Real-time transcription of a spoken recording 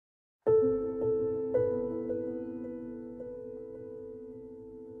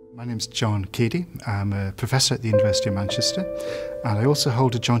My name's John Keady. I'm a professor at the University of Manchester, and I also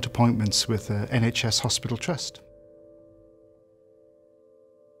hold a joint appointments with the NHS Hospital Trust.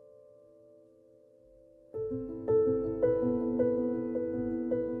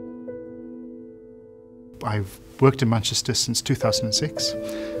 I've worked in Manchester since 2006,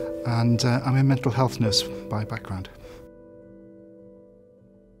 and I'm a mental health nurse by background.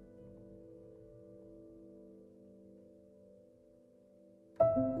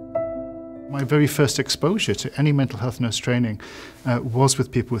 My very first exposure to any mental health nurse training was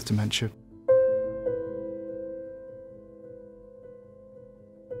with people with dementia.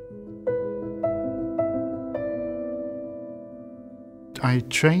 I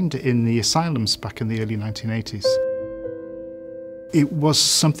trained in the asylums back in the early 1980s. It was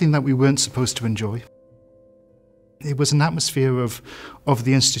something that we weren't supposed to enjoy. It was an atmosphere of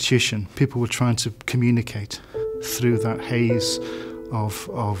the institution. People were trying to communicate through that haze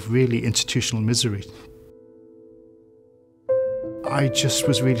of really institutional misery. I just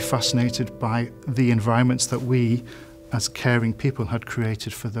was really fascinated by the environments that we, as caring people, had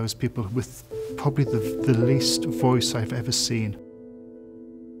created for those people with probably the least voice I've ever seen.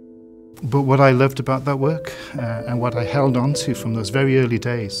 But what I loved about that work and what I held on to from those very early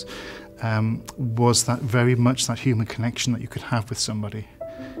days was that very much that human connection that you could have with somebody.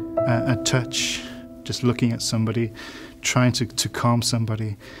 A touch, just looking at somebody, trying to calm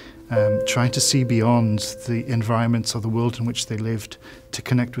somebody, trying to see beyond the environments or the world in which they lived to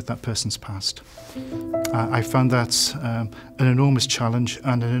connect with that person's past. I found that an enormous challenge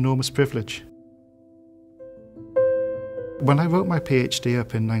and an enormous privilege. When I wrote my PhD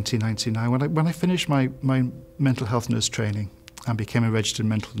up in 1999, when I finished my mental health nurse training and became a registered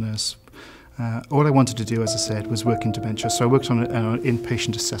mental nurse, all I wanted to do, as I said, was work in dementia. So I worked on an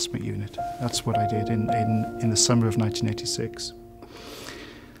inpatient assessment unit. That's what I did in the summer of 1986.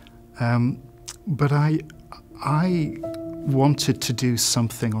 But I wanted to do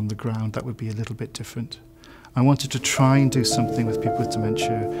something on the ground that would be a little bit different. I wanted to try and do something with people with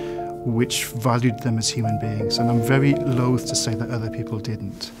dementia which valued them as human beings, and I'm very loath to say that other people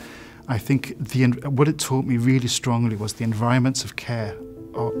didn't. I think what it taught me really strongly was the environments of care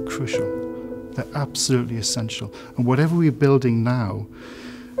are crucial. They're absolutely essential. And whatever we're building now,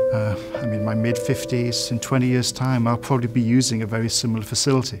 I'm in my mid-50s, in 20 years' time, I'll probably be using a very similar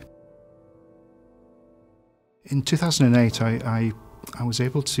facility. In 2008, I was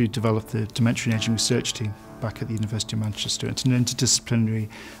able to develop the Dementia and Ageing Research Team back at the University of Manchester. It's an interdisciplinary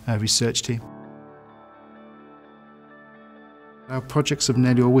research team. Our projects have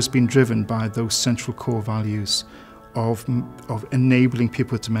nearly always been driven by those central core values of enabling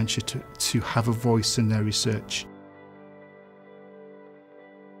people with dementia to have a voice in their research.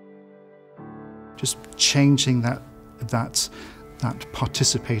 Just changing that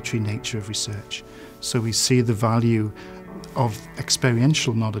participatory nature of research. So we see the value of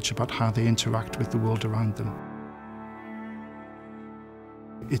experiential knowledge about how they interact with the world around them.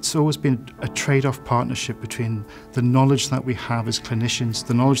 It's always been a trade-off partnership between the knowledge that we have as clinicians,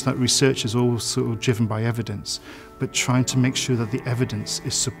 the knowledge that research is also driven by evidence, but trying to make sure that the evidence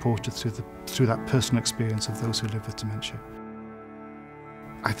is supported through that personal experience of those who live with dementia.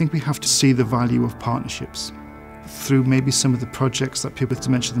 I think we have to see the value of partnerships through maybe some of the projects that people with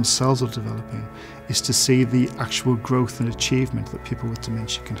dementia themselves are developing, is to see the actual growth and achievement that people with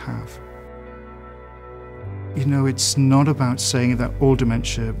dementia can have. You know, it's not about saying that all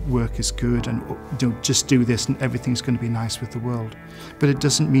dementia work is good and just do this and everything's going to be nice with the world. But it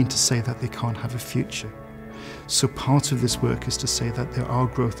doesn't mean to say that they can't have a future. So part of this work is to say that there are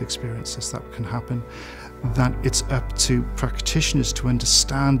growth experiences that can happen, that it's up to practitioners to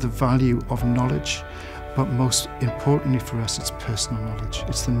understand the value of knowledge. But most importantly for us, it's personal knowledge.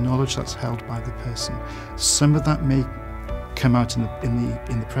 It's the knowledge that's held by the person. Some of that may come out in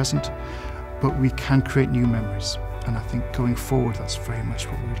the present, but we can create new memories. And I think going forward, that's very much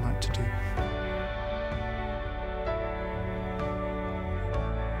what we would like to do.